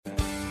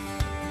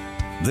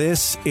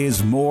This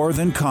is More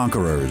Than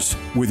Conquerors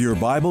with your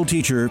Bible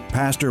teacher,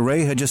 Pastor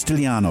Ray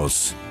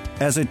Hagestilianos.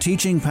 As a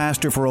teaching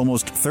pastor for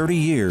almost 30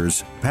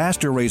 years,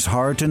 Pastor Ray's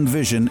heart and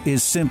vision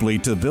is simply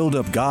to build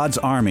up God's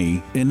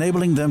army,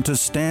 enabling them to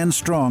stand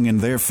strong in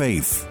their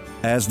faith.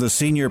 As the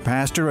senior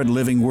pastor at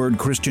Living Word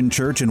Christian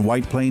Church in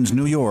White Plains,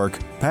 New York,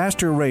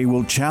 Pastor Ray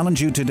will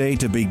challenge you today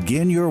to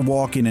begin your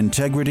walk in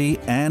integrity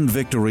and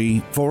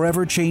victory,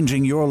 forever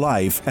changing your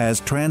life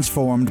as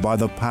transformed by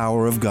the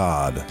power of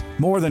God.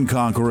 More Than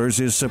Conquerors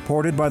is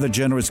supported by the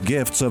generous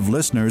gifts of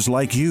listeners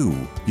like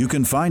you. You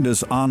can find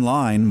us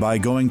online by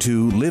going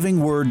to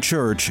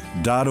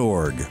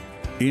livingwordchurch.org.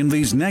 In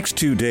these next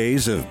 2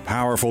 days of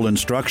powerful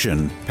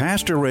instruction,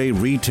 Pastor Ray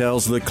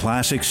retells the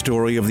classic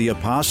story of the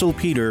Apostle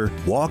Peter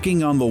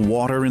walking on the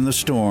water in the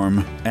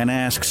storm and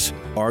asks,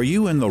 are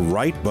you in the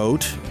right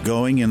boat,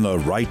 going in the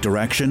right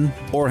direction?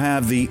 Or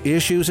have the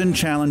issues and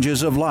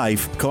challenges of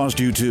life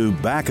caused you to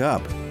back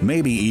up,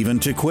 maybe even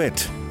to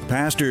quit?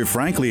 Pastor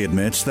frankly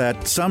admits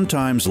that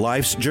sometimes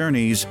life's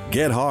journeys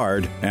get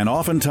hard, and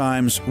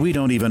oftentimes we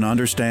don't even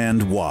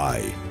understand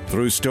why.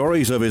 Through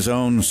stories of his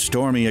own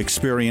stormy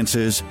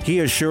experiences, he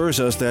assures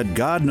us that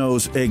God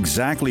knows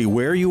exactly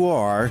where you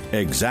are,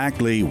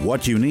 exactly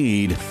what you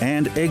need,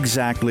 and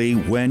exactly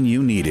when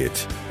you need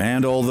it.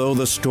 And although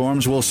the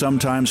storms will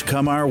sometimes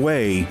come our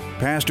way,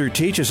 Pastor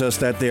teaches us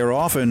that they're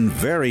often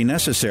very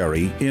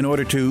necessary in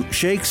order to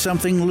shake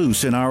something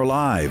loose in our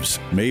lives,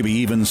 maybe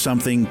even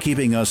something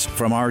keeping us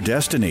from our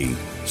destiny.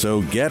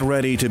 So get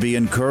ready to be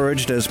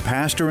encouraged as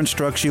Pastor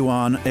instructs you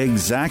on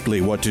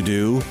exactly what to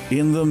do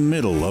in the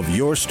middle of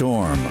your storm.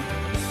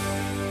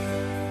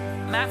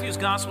 Matthew's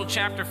Gospel,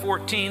 chapter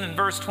 14 and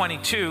verse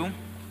 22,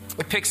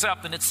 it picks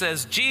up and it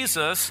says,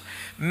 Jesus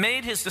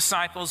made his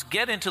disciples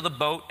get into the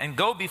boat and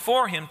go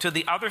before him to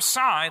the other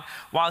side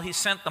while he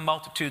sent the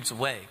multitudes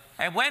away.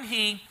 And when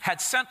he had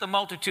sent the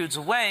multitudes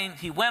away,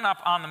 he went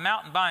up on the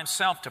mountain by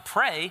himself to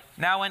pray.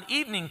 Now when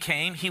evening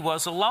came, he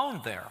was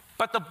alone there.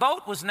 But the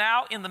boat was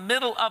now in the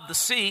middle of the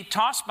sea,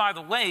 tossed by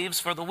the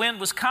waves, for the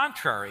wind was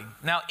contrary.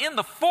 Now in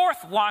the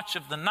fourth watch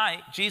of the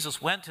night, Jesus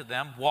went to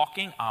them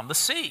walking on the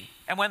sea.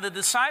 And when the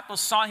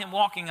disciples saw him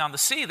walking on the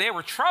sea, they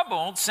were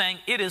troubled, saying,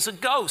 it is a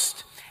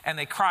ghost. And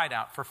they cried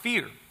out for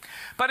fear.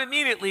 But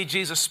immediately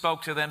Jesus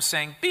spoke to them,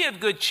 saying, be of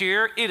good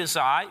cheer, it is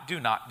I,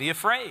 do not be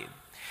afraid.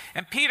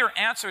 And Peter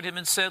answered him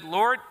and said,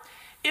 Lord,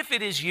 if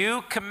it is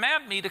you,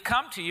 command me to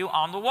come to you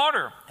on the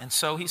water. And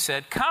so he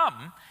said,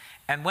 come.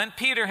 And when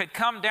Peter had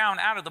come down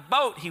out of the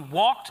boat, he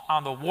walked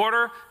on the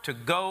water to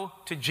go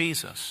to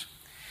Jesus.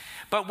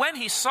 But when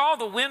he saw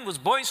the wind was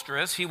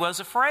boisterous, he was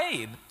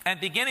afraid. And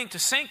beginning to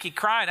sink, he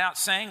cried out,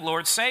 saying,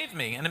 Lord, save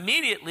me. And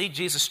immediately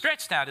Jesus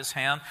stretched out his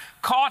hand,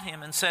 caught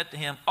him, and said to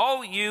him,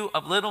 O you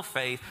of little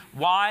faith,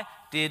 why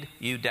did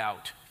you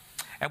doubt?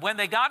 And when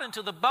they got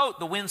into the boat,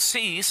 the wind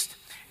ceased.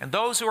 And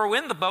those who were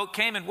in the boat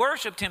came and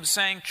worshipped him,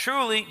 saying,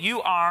 truly,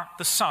 you are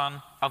the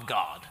Son of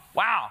God.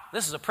 Wow,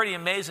 this is a pretty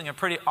amazing and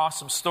pretty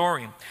awesome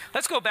story.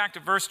 Let's go back to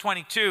verse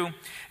 22,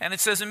 and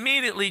it says,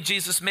 immediately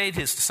Jesus made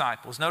his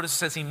disciples. Notice it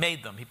says he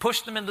made them. He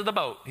pushed them into the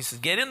boat. He says,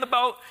 get in the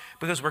boat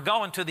because we're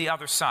going to the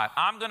other side.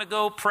 I'm going to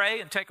go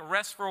pray and take a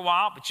rest for a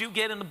while, but you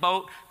get in the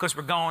boat because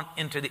we're going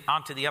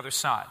onto the other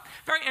side.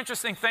 Very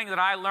interesting thing that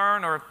I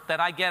learned or that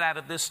I get out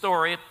of this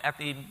story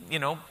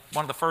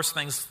one of the first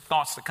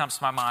thoughts that comes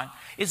to my mind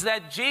is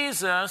that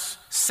Jesus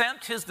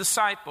sent his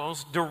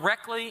disciples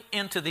directly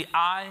into the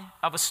eye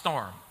of a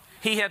storm.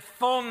 He had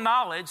full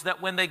knowledge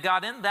that when they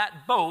got in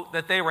that boat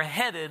that they were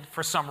headed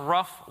for some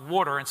rough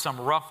water and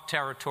some rough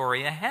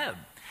territory ahead.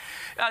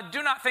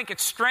 Do not think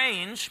it's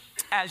strange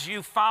as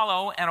you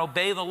follow and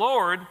obey the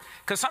Lord,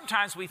 because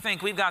sometimes we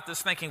think we've got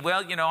this thinking,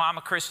 well, I'm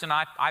a Christian,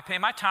 I pay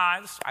my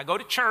tithes, I go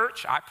to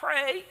church, I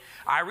pray,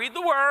 I read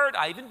the Word,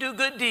 I even do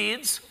good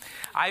deeds,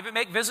 I even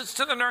make visits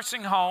to the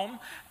nursing home,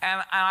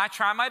 and I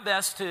try my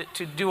best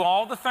to do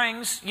all the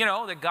things,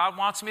 that God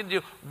wants me to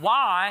do.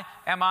 Why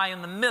am I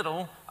in the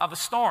middle of a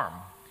storm?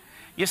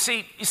 You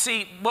see,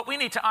 what we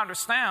need to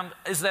understand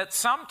is that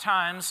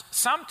sometimes,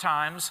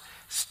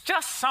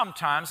 just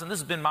sometimes, and this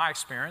has been my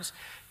experience,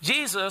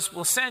 Jesus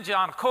will send you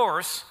on a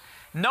course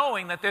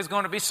knowing that there's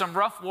going to be some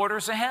rough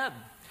waters ahead.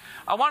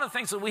 One of the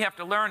things that we have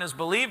to learn as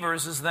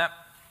believers is that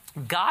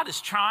God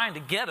is trying to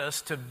get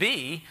us to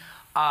be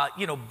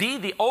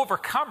the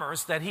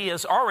overcomers that he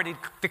has already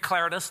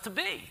declared us to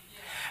be.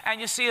 And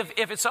you see,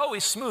 if it's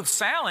always smooth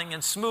sailing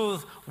and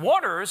smooth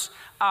waters,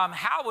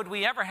 how would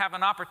we ever have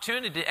an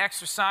opportunity to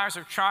exercise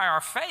or try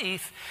our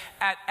faith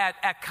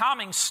at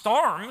calming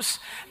storms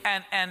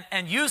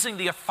and using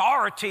the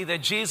authority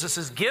that Jesus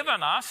has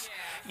given us?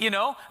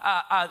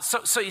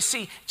 So you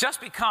see,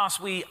 just because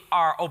we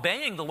are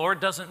obeying the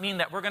Lord doesn't mean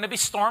that we're going to be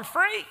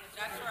storm-free.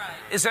 That's right.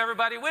 Is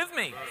everybody with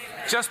me?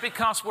 Just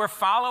because we're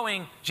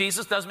following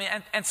Jesus doesn't mean,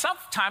 and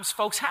sometimes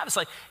folks have, it's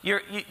like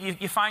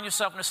you find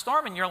yourself in a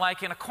storm and you're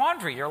like in a quiet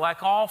quandary. You're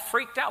like all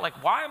freaked out.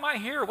 Like, why am I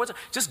here?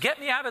 Just get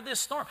me out of this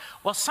storm.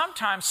 Well,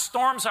 sometimes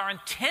storms are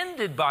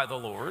intended by the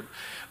Lord.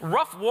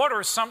 Rough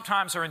waters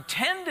sometimes are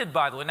intended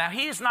by the Lord. Now,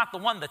 He's not the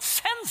one that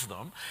sends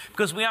them,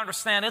 because we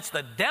understand it's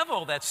the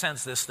devil that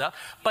sends this stuff.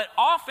 But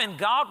often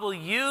God will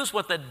use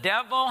what the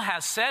devil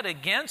has said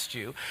against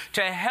you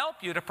to help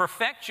you to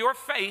perfect your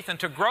faith and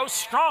to grow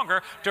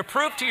stronger, to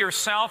prove to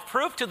yourself,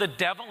 prove to the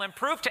devil, and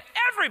prove to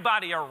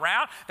everybody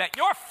around that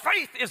your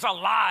faith is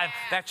alive,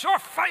 that your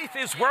faith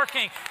is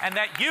working, and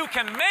that you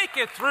can make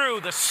it through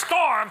the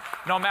storm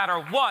no matter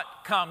what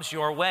comes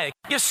your way.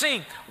 You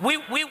see,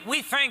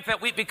 we think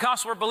that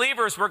because we're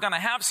believers, we're going to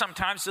have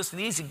sometimes just an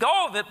easy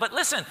go of it. But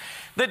listen,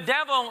 the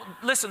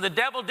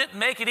devil didn't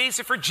make it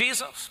easy for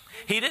Jesus.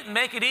 He didn't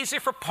make it easy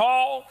for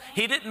Paul.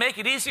 He didn't make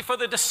it easy for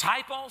the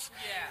disciples.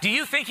 Do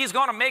you think He's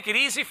going to make it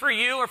easy for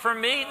you or for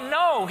me?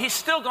 No, He's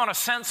still going to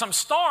send some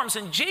storms,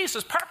 and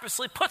Jesus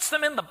purposely puts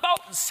them in the boat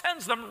and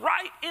sends them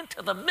right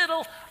into the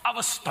middle of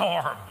a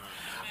storm.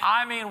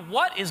 I mean,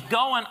 what is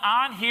going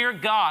on here,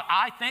 God?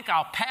 I think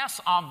I'll pass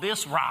on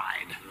this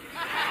ride.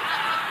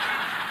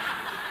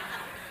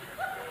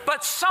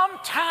 But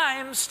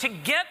sometimes to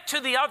get to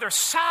the other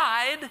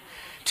side,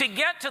 to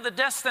get to the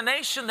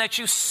destination that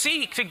you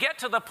seek, to get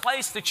to the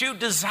place that you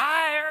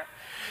desire,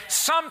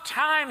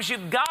 sometimes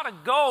you've got to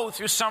go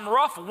through some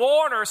rough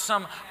water,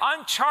 some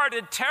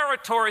uncharted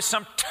territory,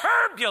 some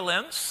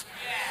turbulence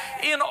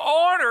in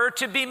order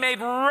to be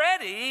made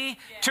ready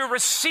to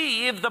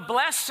receive the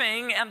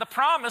blessing and the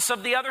promise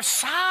of the other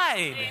side.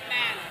 Amen.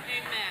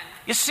 Amen.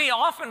 You see,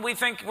 often we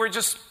think we're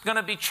just going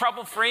to be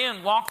trouble-free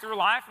and walk through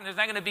life and there's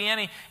not going to be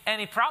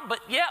any problem.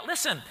 But yeah,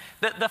 listen,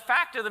 the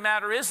fact of the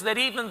matter is that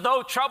even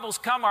though troubles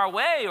come our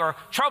way, or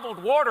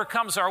troubled water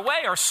comes our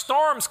way, or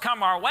storms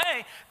come our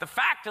way, the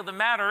fact of the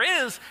matter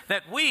is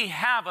that we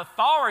have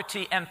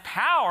authority and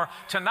power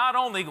to not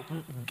only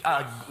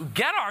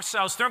get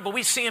ourselves through them, but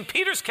we see in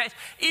Peter's case,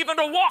 even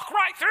to walk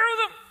right through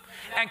them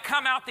and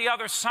come out the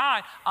other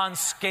side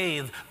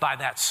unscathed by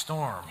that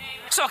storm.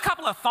 So a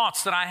couple of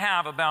thoughts that I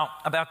have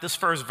about this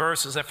first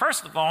verse is that,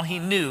 first of all, He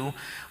knew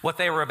what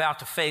they were about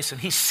to face,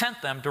 and He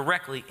sent them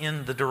directly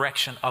in the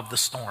direction of the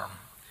storm.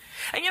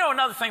 And you know,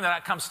 another thing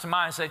that comes to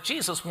mind is that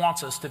Jesus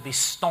wants us to be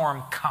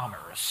storm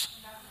calmers.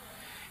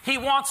 He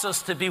wants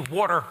us to be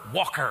water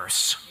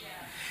walkers.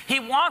 He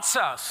wants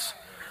us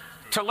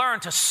to learn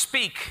to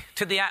speak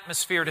to the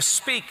atmosphere, to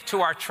speak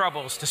to our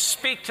troubles, to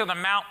speak to the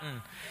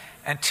mountain,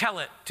 and tell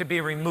it to be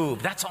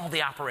removed. That's all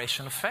the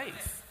operation of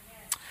faith.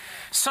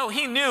 So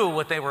He knew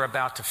what they were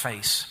about to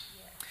face.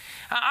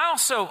 I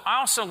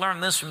also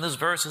learned this from this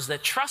verse, is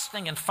that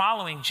trusting and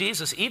following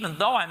Jesus, even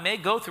though I may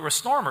go through a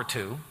storm or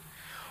two,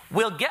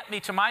 will get me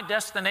to my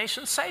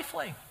destination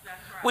safely.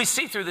 Right. We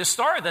see through this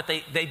story that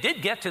they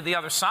did get to the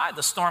other side.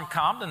 The storm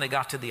calmed and they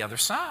got to the other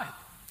side.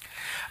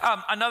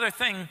 Another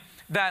thing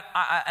that,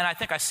 and I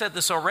think I said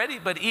this already,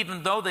 but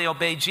even though they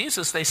obeyed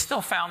Jesus, they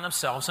still found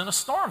themselves in a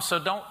storm. So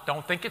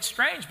don't think it's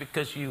strange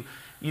because you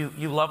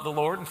love the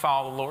Lord and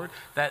follow the Lord,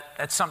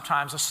 that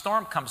sometimes a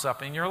storm comes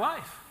up in your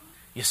life.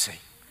 You see,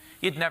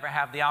 you'd never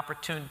have the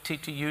opportunity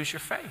to use your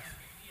faith.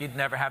 You'd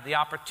never have the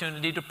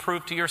opportunity to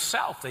prove to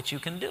yourself that you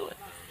can do it.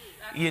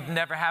 You'd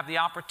never have the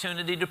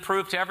opportunity to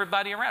prove to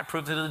everybody around,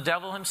 prove to the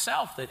devil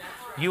himself that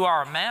you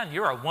are a man,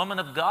 you're a woman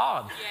of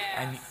God,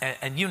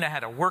 and you know how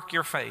to work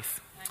your faith.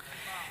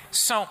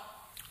 So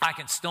I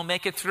can still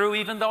make it through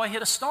even though I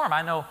hit a storm.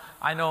 I know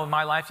in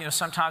my life,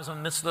 sometimes in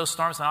the midst of those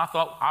storms, and I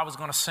thought I was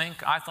going to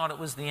sink. I thought it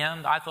was the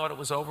end. I thought it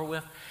was over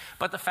with.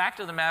 But the fact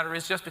of the matter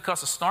is, just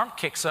because a storm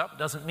kicks up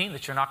doesn't mean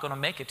that you're not going to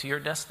make it to your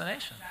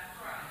destination.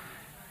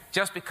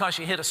 Just because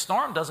you hit a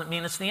storm doesn't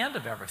mean it's the end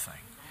of everything.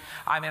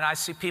 I mean, I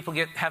see people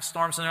have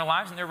storms in their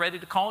lives and they're ready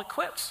to call it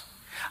quits.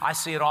 I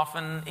see it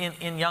often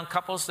in young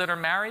couples that are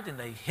married and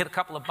they hit a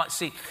couple of bumps.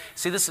 See,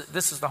 this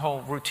is the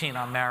whole routine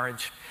on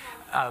marriage.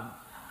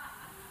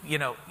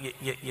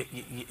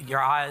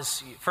 Your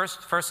eyes,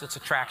 first it's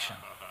attraction.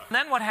 And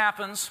then what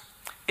happens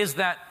is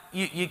that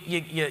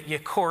you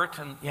court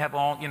and you have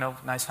all,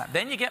 nice time.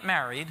 Then you get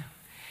married,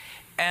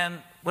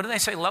 and what do they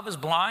say? Love is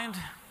blind,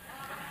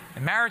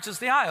 and marriage is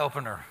the eye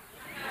opener.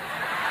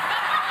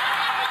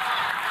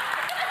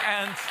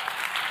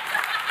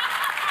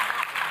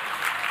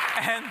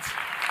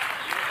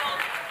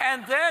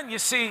 And then you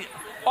see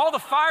all the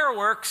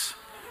fireworks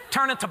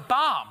turn into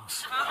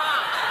bombs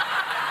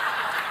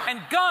and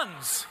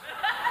guns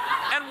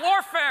and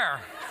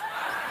warfare.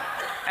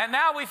 And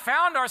now we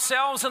found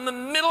ourselves in the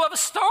middle of a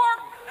storm.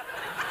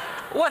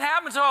 What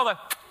happened to all the...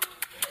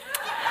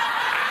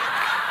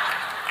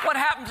 What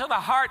happened to the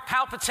heart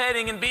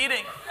palpitating and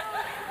beating?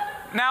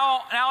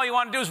 Now all you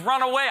want to do is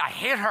run away. I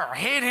hate her. I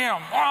hate him.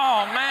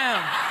 Oh,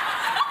 man.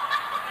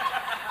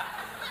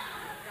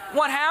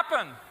 What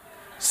happened?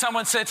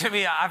 Someone said to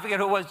me, I forget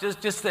who it was,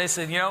 just they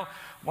said, I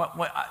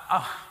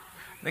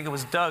think it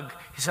was Doug.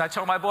 He said, I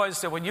told my boys, I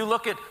said, when you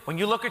look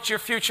at your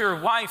future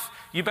wife,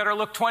 you better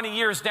look 20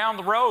 years down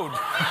the road.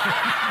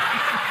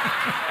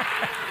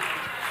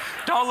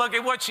 Don't look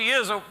at what she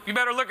is, or you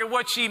better look at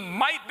what she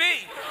might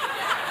be.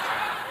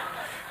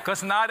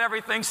 Because not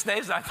everything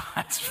stays. I thought,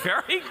 that's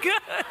very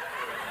good.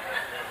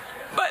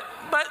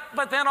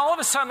 But then all of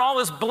a sudden, all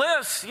this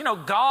bliss,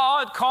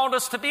 God called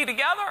us to be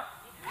together.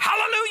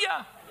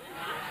 Hallelujah.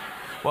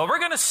 Well, we're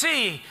going to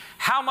see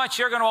how much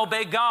you're going to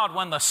obey God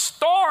when the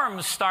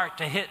storms start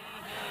to hit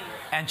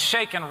and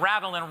shake and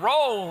rattle and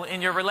roll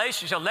in your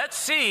relationship. Let's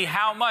see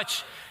how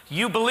much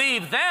you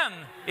believe then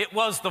it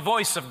was the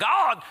voice of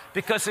God.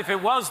 Because if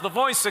it was the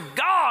voice of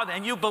God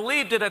and you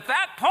believed it at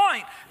that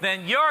point,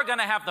 then you're going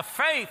to have the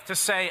faith to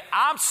say,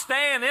 I'm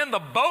staying in the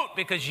boat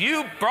because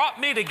you brought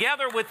me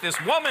together with this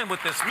woman,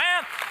 with this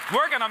man.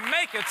 We're going to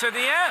make it to the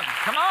end.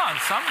 Come on,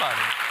 somebody.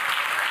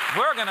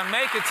 We're going to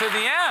make it to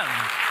the end.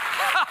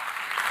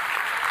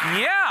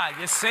 Yeah,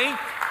 you see,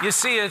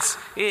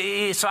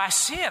 so I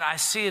see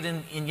it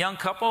in young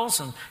couples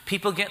and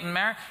people getting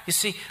married. You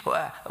see,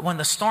 when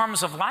the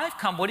storms of life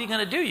come, what are you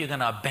going to do? You're going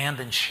to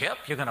abandon ship?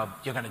 You're going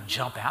to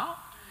jump out?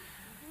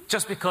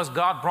 Just because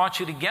God brought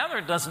you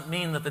together doesn't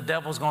mean that the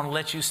devil's going to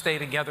let you stay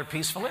together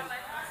peacefully.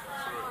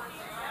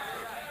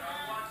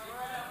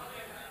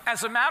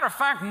 As a matter of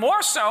fact,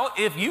 more so,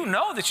 if you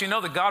know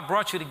that God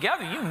brought you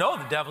together,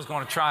 the devil's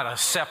going to try to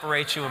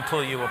separate you and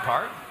pull you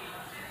apart.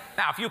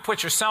 Now, if you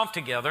put yourself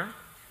together,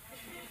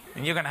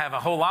 then you're going to have a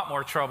whole lot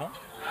more trouble.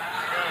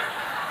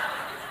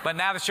 But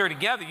now that you're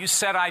together, you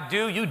said, I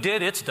do, you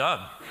did, it's done.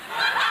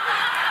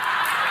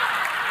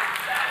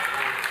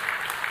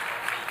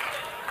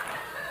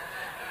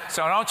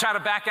 So don't try to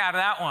back out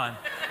of that one.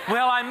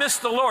 Well, I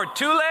missed the Lord.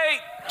 Too late.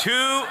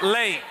 Too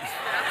late.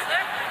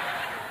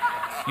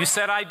 You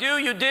said, I do,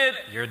 you did,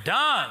 you're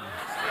done.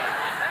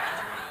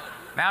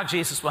 Now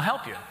Jesus will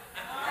help you.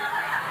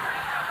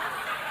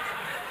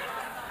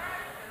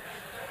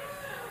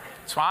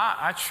 So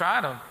I try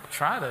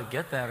to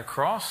get that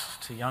across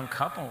to young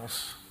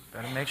couples.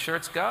 Better make sure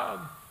it's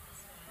God.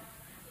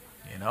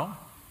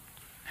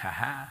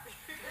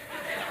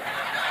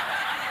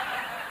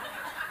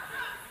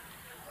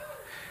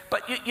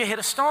 But you hit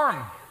a storm.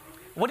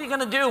 What are you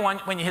going to do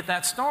when you hit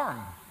that storm?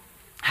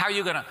 How are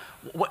you going to...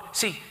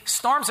 See,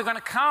 storms are going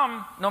to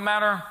come no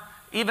matter...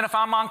 Even if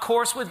I'm on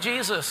course with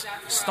Jesus,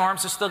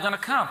 storms are still going to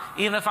come.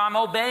 Even if I'm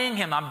obeying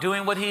Him, I'm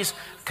doing what He's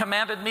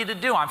commanded me to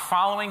do. I'm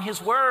following His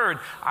word.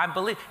 I'm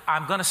going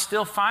to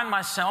still find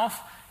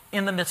myself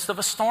in the midst of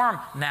a storm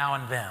now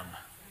and then.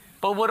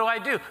 But what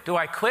do? Do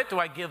I quit? Do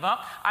I give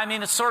up? I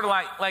mean, it's sort of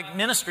like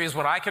ministry is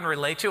what I can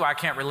relate to. I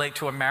can't relate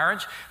to a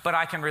marriage, but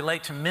I can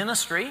relate to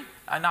ministry.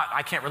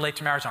 I can't relate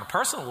to marriage on a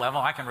personal level.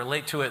 I can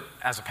relate to it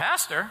as a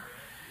pastor.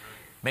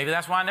 Maybe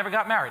that's why I never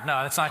got married.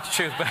 No, that's not the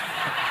truth. But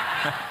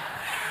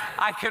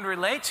I can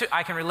relate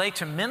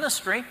to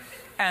ministry,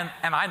 and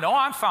I know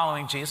I'm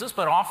following Jesus,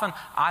 but often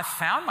I've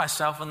found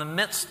myself in the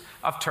midst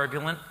of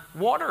turbulent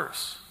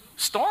waters,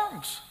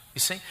 storms, you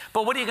see.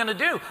 But what are you going to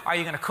do? Are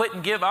you going to quit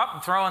and give up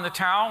and throw in the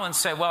towel and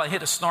say, well, I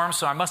hit a storm,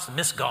 so I must have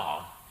missed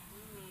God?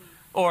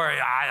 Or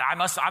I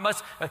must,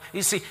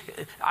 you see,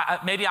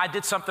 maybe I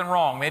did something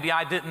wrong. Maybe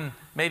I didn't,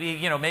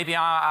 maybe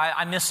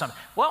I missed something.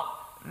 Well,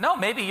 no,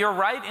 maybe you're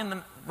right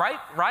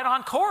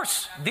on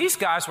course. These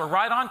guys were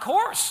right on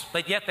course,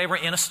 but yet they were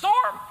in a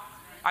storm.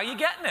 Are you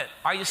getting it?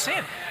 Are you seeing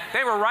it?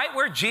 They were right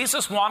where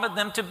Jesus wanted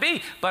them to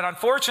be. But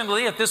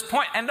unfortunately, at this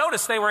point, and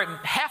notice they were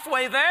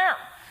halfway there.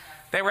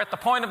 They were at the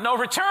point of no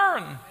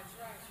return.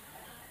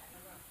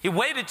 He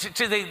waited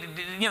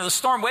the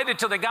storm waited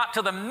till they got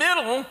to the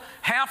middle,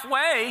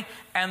 halfway,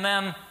 and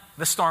then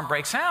the storm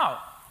breaks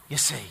out, you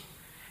see.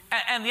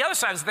 And the other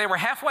side is they were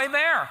halfway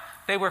there.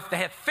 They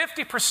had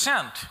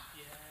 50%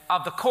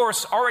 of the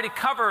course already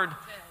covered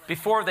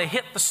before they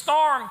hit the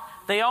storm.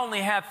 They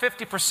only had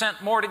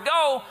 50% more to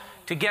go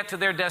to get to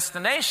their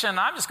destination.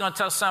 I'm just going to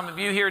tell some of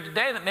you here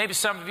today that maybe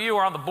some of you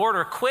are on the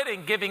border of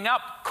quitting, giving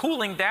up,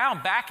 cooling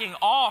down, backing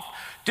off,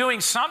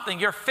 doing something.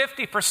 You're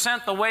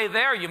 50% the way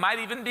there. You might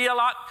even be a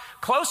lot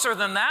closer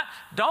than that.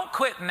 Don't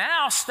quit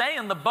now. Stay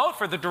in the boat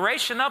for the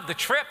duration of the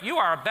trip. You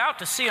are about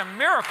to see a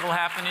miracle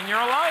happen in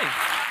your life.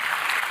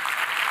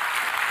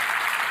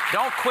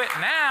 Don't quit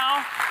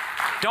now.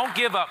 Don't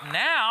give up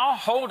now.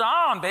 Hold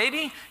on,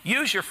 baby.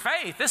 Use your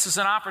faith. This is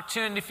an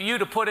opportunity for you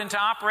to put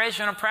into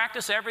operation and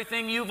practice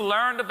everything you've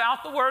learned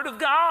about the Word of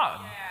God.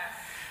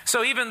 Yes.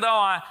 So even though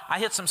I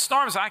hit some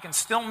storms, I can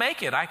still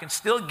make it. I can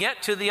still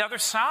get to the other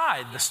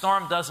side. The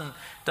storm doesn't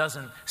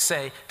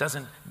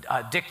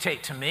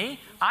dictate to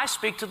me. I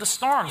speak to the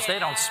storms. They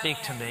don't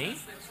speak to me.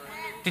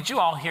 Did you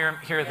all hear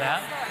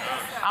that?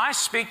 I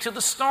speak to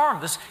the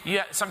storm.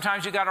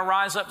 Sometimes you got to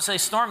rise up and say,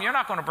 storm, you're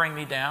not going to bring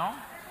me down.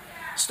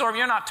 Storm,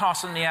 you're not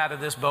tossing me out of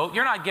this boat.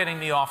 You're not getting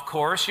me off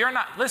course.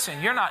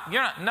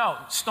 No,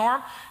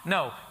 storm,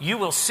 no, you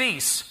will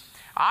cease.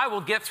 I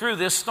will get through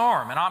this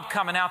storm, and I'm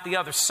coming out the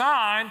other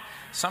side.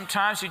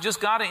 Sometimes you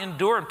just got to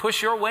endure and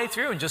push your way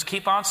through and just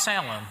keep on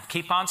sailing,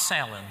 keep on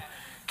sailing,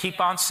 keep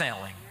on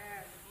sailing.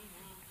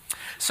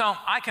 So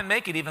I can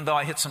make it even though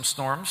I hit some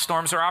storms.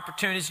 Storms are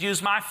opportunities to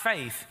use my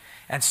faith,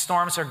 and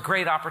storms are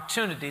great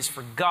opportunities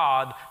for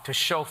God to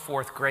show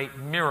forth great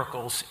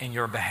miracles in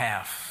your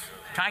behalf.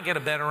 Can I get a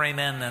better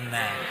amen than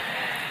that?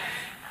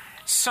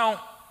 So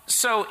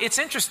So it's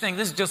interesting,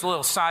 this is just a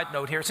little side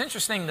note here. It's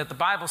interesting that the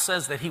Bible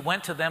says that he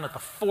went to them at the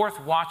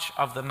fourth watch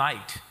of the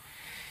night.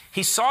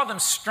 He saw them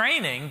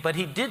straining, but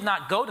he did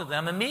not go to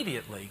them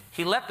immediately.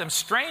 He let them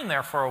strain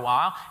there for a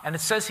while, and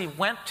it says he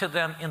went to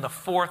them in the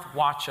fourth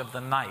watch of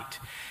the night.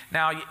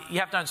 Now, you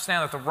have to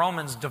understand that the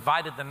Romans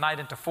divided the night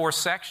into 4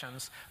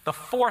 sections. The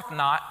fourth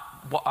part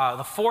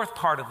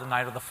of the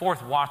night, or the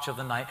fourth watch of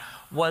the night,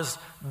 was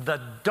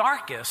the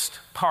darkest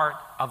part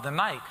of the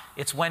night.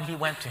 It's when he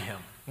went to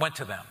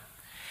them.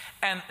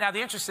 And now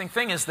the interesting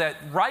thing is that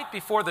right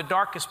before the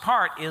darkest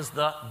part is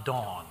the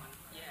dawn.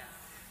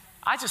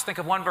 I just think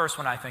of one verse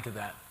when I think of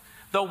that.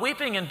 Though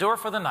weeping endure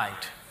for the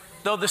night,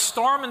 though the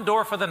storm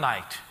endure for the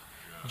night,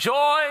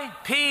 joy,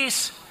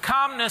 peace,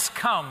 calmness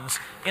comes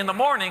in the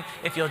morning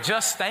if you'll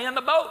just stay in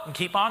the boat and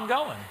keep on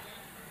going.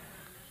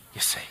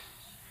 You see.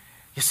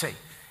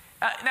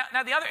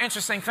 Now the other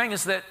interesting thing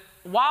is that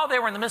while they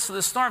were in the midst of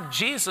the storm,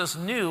 Jesus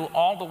knew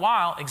all the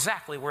while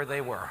exactly where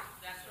they were.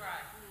 That's right.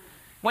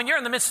 When you're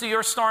in the midst of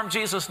your storm,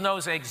 Jesus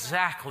knows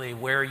exactly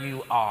where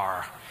you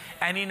are.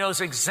 And he knows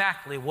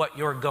exactly what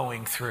you're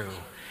going through.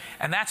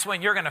 And that's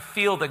when you're going to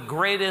feel the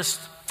greatest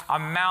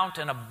amount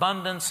and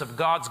abundance of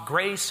God's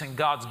grace and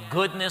God's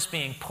goodness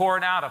being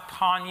poured out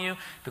upon you,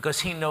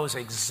 because he knows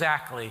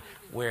exactly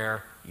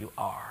where you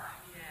are.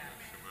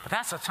 But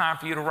that's a time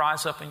for you to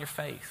rise up in your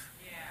faith.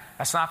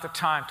 That's not the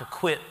time to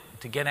quit,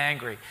 to get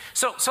angry.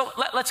 So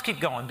let's keep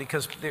going,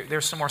 because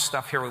there's some more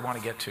stuff here we want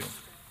to get to.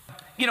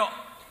 You know,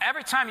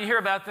 every time you hear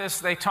about this,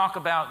 they talk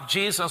about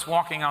Jesus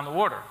walking on the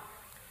water.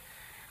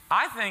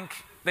 I think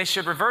they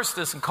should reverse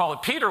this and call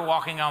it Peter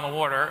walking on the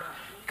water,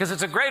 because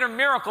it's a greater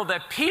miracle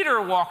that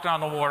Peter walked on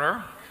the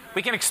water.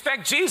 We can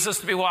expect Jesus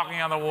to be walking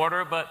on the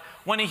water, but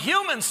when a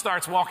human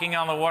starts walking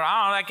on the water,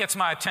 I don't know, that gets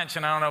my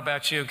attention. I don't know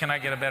about you. Can I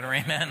get a better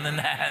amen than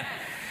that?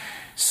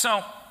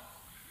 So,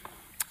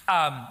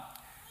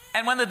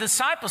 and when the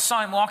disciples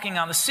saw him walking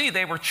on the sea,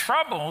 they were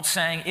troubled,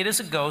 saying, "It is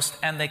a ghost,"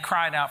 and they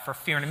cried out for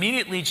fear. And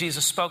immediately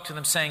Jesus spoke to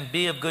them, saying,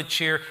 "Be of good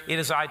cheer. It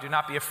is I. Do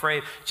not be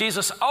afraid."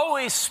 Jesus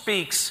always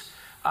speaks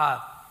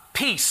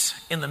peace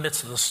in the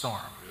midst of the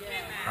storm,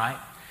 right?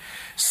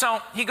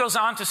 So he goes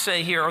on to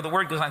say here, or the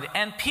word goes on,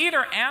 and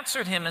Peter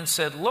answered him and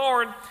said,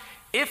 "Lord,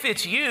 if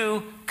it's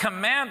you,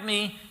 command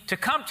me to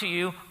come to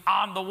you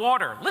on the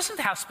water." Listen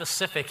to how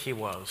specific he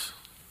was.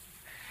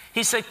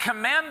 He said,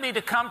 "Command me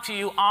to come to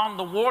you on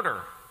the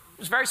water." It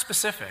was very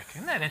specific.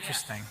 Isn't that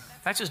interesting?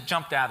 That just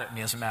jumped out at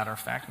me, as a matter of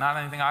fact. Not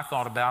anything I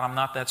thought about. I'm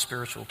not that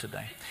spiritual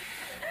today.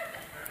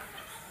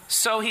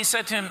 So he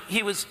said to him,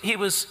 he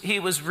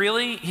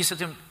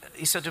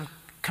said to him,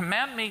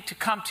 "Command me to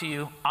come to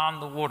you on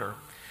the water."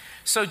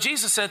 So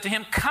Jesus said to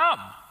him, "Come."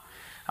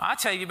 I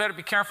tell you, you better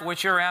be careful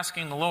what you're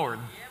asking the Lord.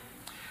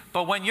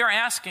 But when you're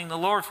asking the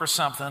Lord for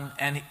something,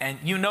 and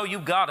you know you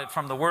got it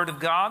from the Word of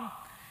God,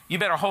 you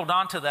better hold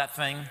on to that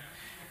thing,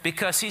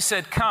 because he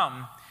said,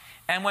 "Come."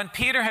 And when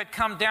Peter had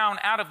come down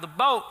out of the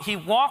boat, he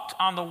walked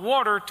on the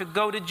water to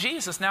go to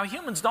Jesus. Now,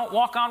 humans don't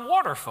walk on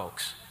water,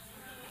 folks.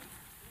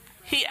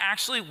 He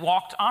actually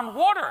walked on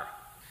water.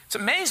 It's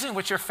amazing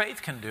what your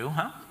faith can do,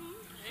 huh?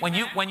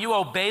 When you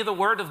obey the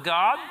Word of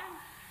God.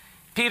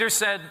 Peter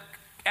said,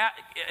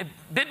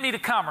 "Bid me to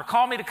come," or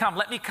 "Call me to come.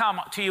 Let me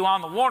come to you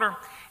on the water."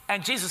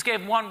 And Jesus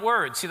gave one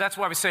word. See, that's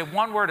why we say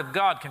one word of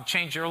God can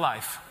change your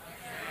life.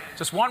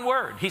 Just one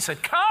word. He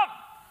said, "Come."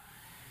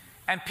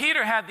 And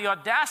Peter had the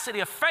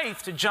audacity of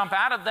faith to jump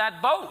out of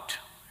that boat.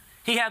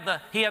 He had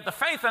the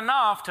faith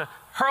enough to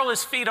hurl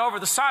his feet over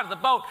the side of the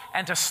boat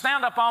and to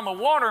stand up on the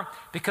water,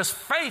 because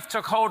faith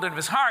took hold of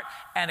his heart,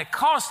 and it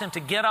caused him to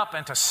get up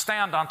and to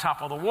stand on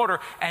top of the water,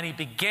 and he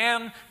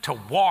began to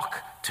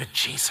walk to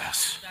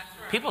Jesus.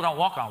 People don't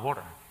walk on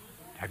water.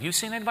 Have you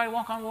seen anybody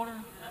walk on water?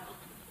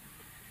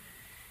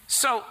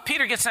 So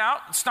Peter gets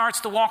out and starts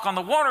to walk on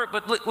the water,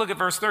 but look at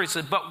verse 30. It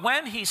says, "But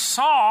when he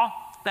saw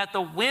that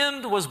the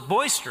wind was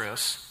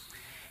boisterous,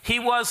 he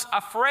was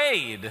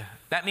afraid."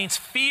 That means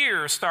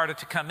fear started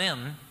to come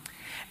in.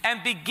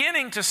 "And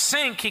beginning to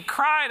sink, he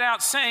cried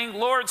out, saying,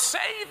 'Lord,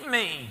 save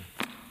me.'"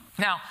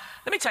 Now,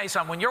 let me tell you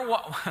something. When you're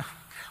well,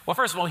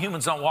 first of all,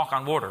 humans don't walk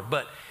on water.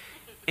 But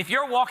if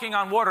you're walking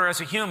on water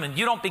as a human,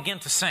 you don't begin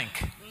to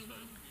sink.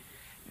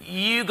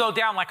 You go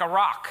down like a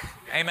rock.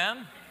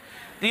 Amen?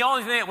 The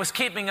only thing that was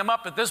keeping him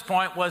up at this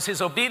point was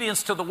his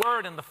obedience to the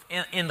Word and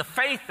in the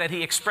faith that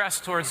he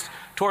expressed towards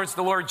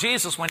the Lord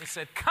Jesus when he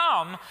said,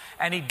 "Come,"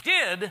 and he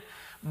did.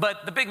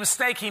 But the big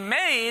mistake he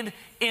made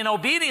in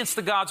obedience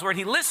to God's Word,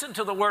 he listened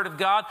to the Word of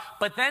God,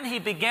 but then he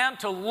began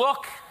to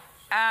look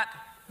at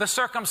the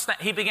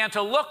circumstance. He began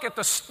to look at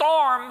the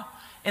storm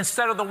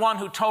instead of the one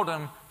who told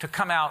him to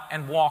come out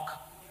and walk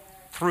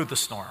through the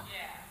storm.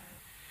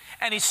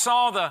 And he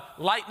saw the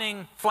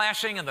lightning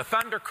flashing and the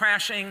thunder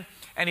crashing,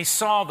 and he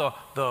saw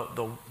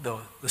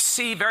the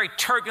sea very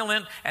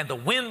turbulent and the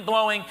wind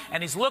blowing,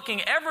 and he's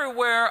looking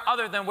everywhere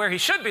other than where he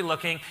should be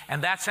looking,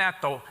 and that's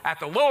at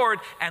the Lord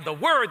and the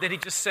word that he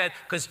just said,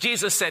 because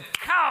Jesus said,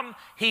 come,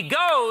 he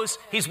goes.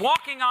 He's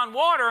walking on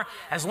water.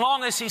 As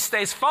long as he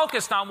stays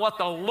focused on what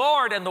the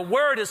Lord and the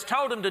word has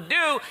told him to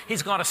do,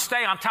 he's going to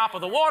stay on top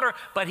of the water,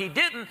 but he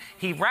didn't.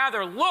 He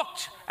rather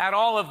looked at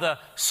all of the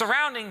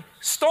surrounding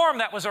storm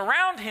that was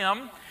around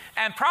him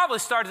and probably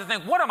started to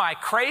think, what am I,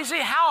 crazy?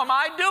 How am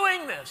I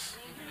doing this?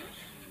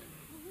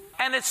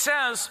 And it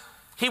says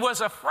he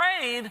was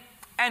afraid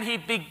and he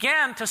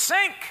began to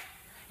sink.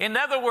 In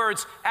other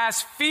words,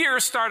 as fear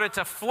started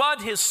to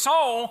flood his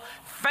soul,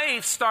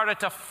 faith started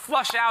to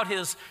flush out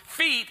his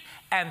feet,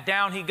 and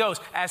down he goes.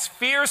 As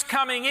fear's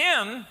coming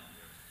in,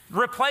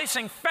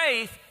 replacing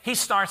faith, he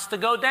starts to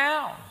go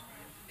down.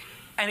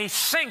 And he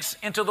sinks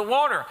into the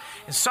water.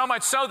 And so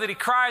much so that he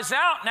cries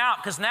out now,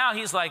 because now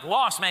he's like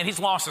lost, man. He's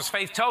lost his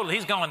faith totally.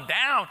 He's going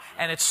down,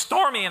 and it's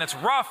stormy, and it's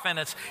rough, and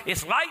it's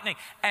lightning.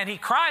 And he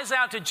cries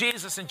out to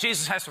Jesus, and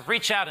Jesus has to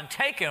reach out and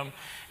take him.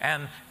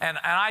 And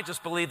I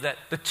just believe that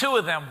the two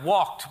of them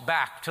walked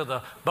back to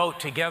the boat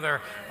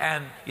together.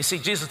 And you see,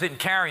 Jesus didn't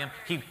carry him.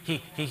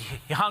 He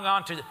hung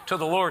on to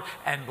the Lord,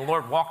 and the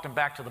Lord walked him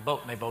back to the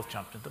boat, and they both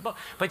jumped into the boat.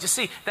 But you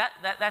see,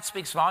 that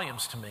speaks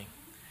volumes to me.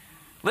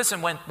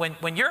 Listen,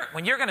 when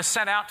you're going to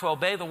set out to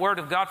obey the word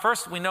of God,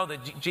 first we know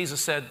that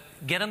Jesus said,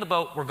 get in the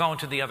boat, we're going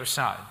to the other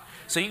side.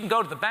 So you can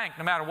go to the bank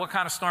no matter what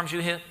kind of storms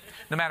you hit,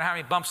 no matter how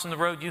many bumps in the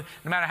road no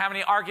matter how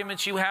many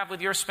arguments you have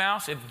with your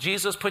spouse. If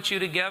Jesus puts you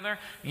together,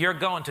 you're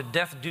going to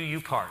death do you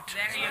part.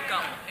 There you go.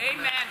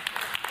 Amen.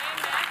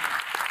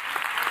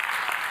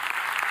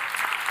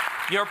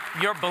 Amen.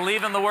 You're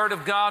believing the word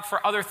of God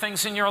for other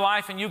things in your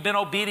life, and you've been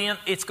obedient,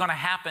 it's going to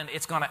happen.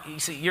 You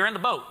see, you're in the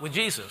boat with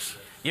Jesus.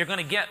 You're going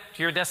to get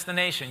to your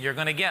destination. You're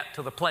going to get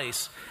to the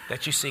place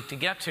that you seek to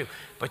get to.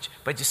 But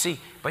you see,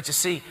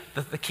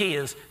 the key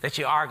is that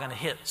you are going to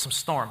hit some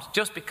storms.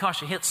 Just because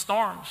you hit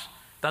storms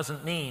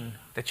doesn't mean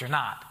that you're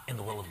not in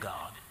the will of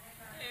God.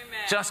 Amen.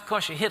 Just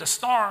because you hit a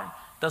storm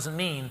doesn't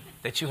mean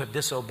that you have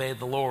disobeyed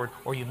the Lord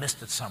or you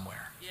missed it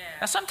somewhere. Yeah.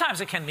 Now,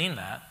 sometimes it can mean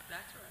that.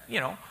 That's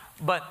right.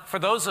 But for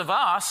those of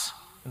us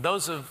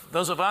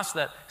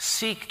that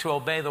seek to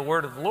obey the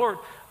word of the Lord,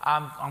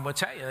 I'm going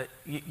to tell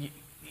you,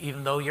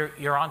 even though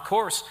you're on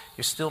course,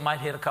 you still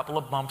might hit a couple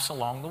of bumps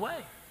along the way.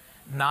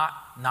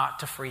 Not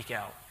to freak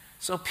out.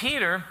 So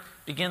Peter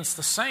begins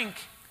to sink.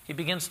 He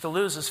begins to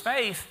lose his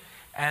faith,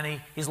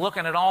 and he's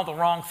looking at all the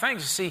wrong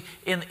things. You see,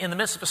 in the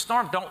midst of a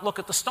storm, don't look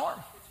at the storm.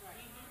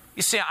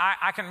 You see,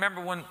 I can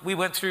remember when we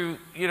went through,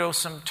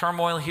 some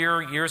turmoil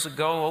here years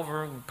ago,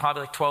 over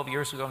probably like 12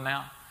 years ago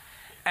now.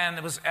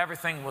 And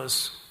everything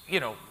was,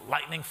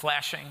 lightning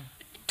flashing,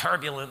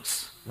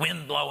 turbulence,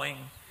 wind blowing.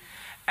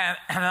 And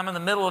I'm in the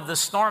middle of this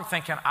storm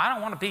thinking, I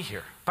don't want to be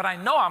here. But I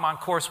know I'm on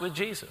course with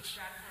Jesus.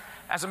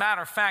 As a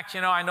matter of fact,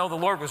 I know the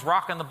Lord was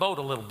rocking the boat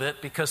a little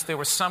bit because there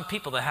were some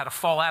people that had to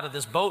fall out of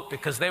this boat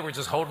because they were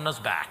just holding us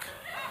back.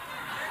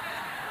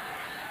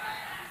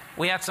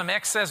 We had some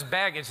excess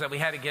baggage that we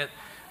had to get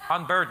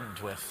unburdened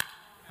with.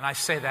 And I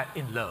say that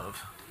in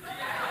love.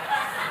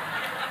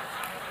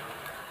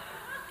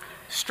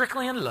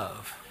 Strictly in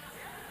love.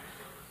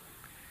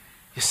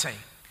 You see.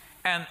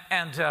 And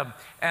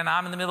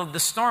I'm in the middle of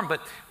this storm, but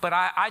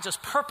I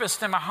just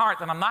purposed in my heart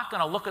that I'm not going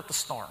to look at the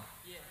storm.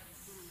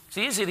 It's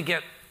easy to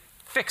get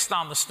fixed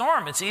on the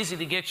storm. It's easy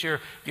to get your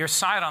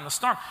sight on the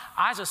storm.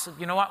 I just said,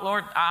 you know what,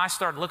 Lord? I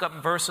started to look up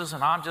in verses,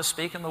 and I'm just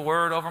speaking the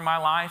word over my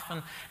life,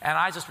 and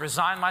I just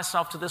resigned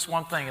myself to this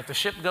one thing. If the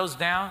ship goes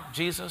down,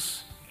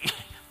 Jesus,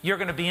 you're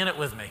going to be in it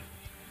with me.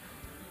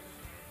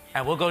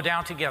 And we'll go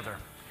down together.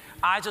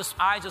 I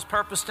just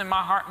purposed in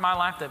my heart and my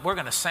life that we're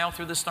going to sail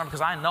through this storm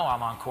because I know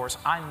I'm on course.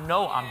 I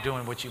know I'm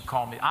doing what you've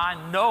called me.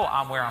 I know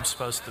I'm where I'm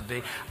supposed to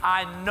be.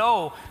 I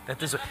know that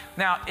this is...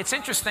 Now, it's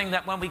interesting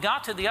that when we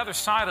got to the other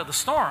side of the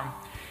storm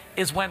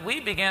is when we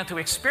began to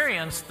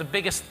experience the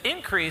biggest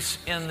increase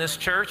in this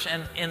church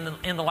and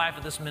in the life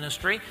of this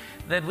ministry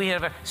that we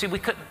have... See, we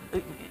couldn't...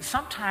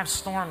 Sometimes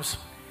storms...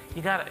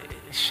 You got to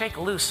shake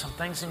loose some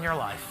things in your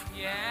life.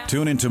 Yeah.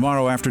 Tune in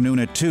tomorrow afternoon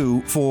at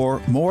 2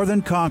 for More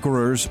Than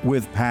Conquerors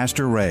with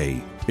Pastor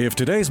Ray. If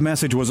today's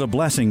message was a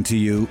blessing to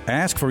you,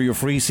 ask for your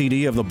free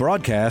CD of the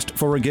broadcast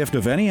for a gift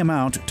of any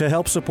amount to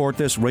help support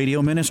this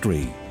radio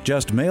ministry.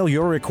 Just mail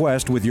your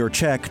request with your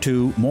check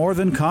to More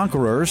Than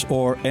Conquerors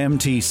or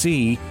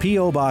MTC,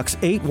 P.O. Box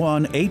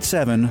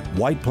 8187,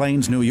 White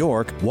Plains, New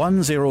York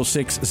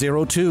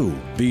 10602.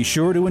 Be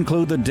sure to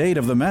include the date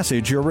of the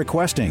message you're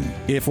requesting.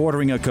 If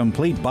ordering a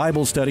complete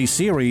Bible study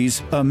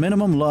series, a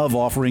minimum love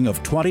offering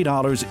of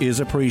 $20 is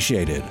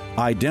appreciated.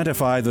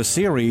 Identify the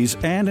series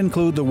and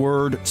include the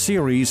word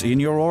series in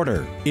your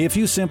order. If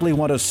you simply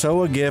want to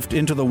sow a gift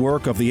into the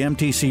work of the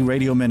MTC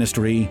Radio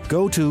Ministry,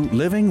 go to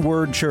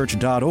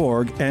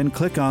livingwordchurch.org and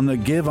click on the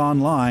Give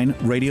Online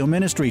Radio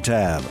Ministry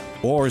tab.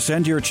 Or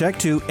send your check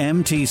to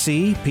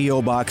MTC,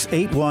 P.O. Box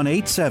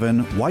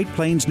 8187, White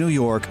Plains, New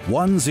York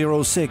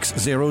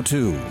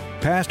 10602.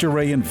 Pastor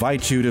Ray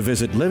invites you to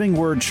visit Living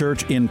Word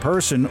Church in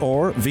person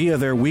or via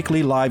their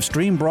weekly live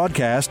stream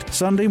broadcast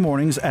Sunday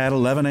mornings at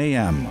 11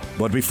 a.m.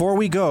 But before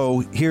we go,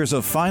 here's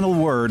a final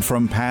word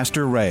from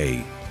Pastor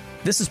Ray.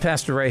 This is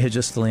Pastor Ray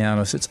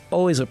Hagistilianos. It's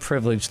always a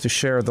privilege to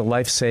share the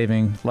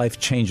life-saving,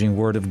 life-changing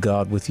Word of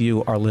God with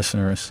you, our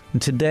listeners.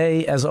 And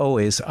today, as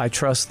always, I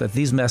trust that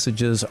these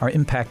messages are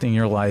impacting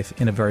your life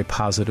in a very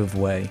positive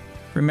way.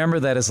 Remember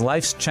that as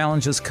life's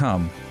challenges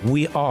come,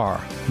 we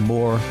are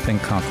more than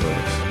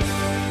conquerors.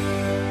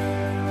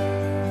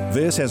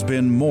 This has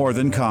been More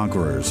Than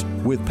Conquerors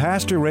with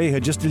Pastor Ray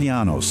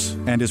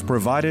Hagistilianos and is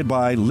provided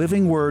by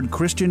Living Word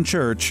Christian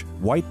Church,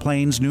 White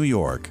Plains, New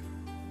York.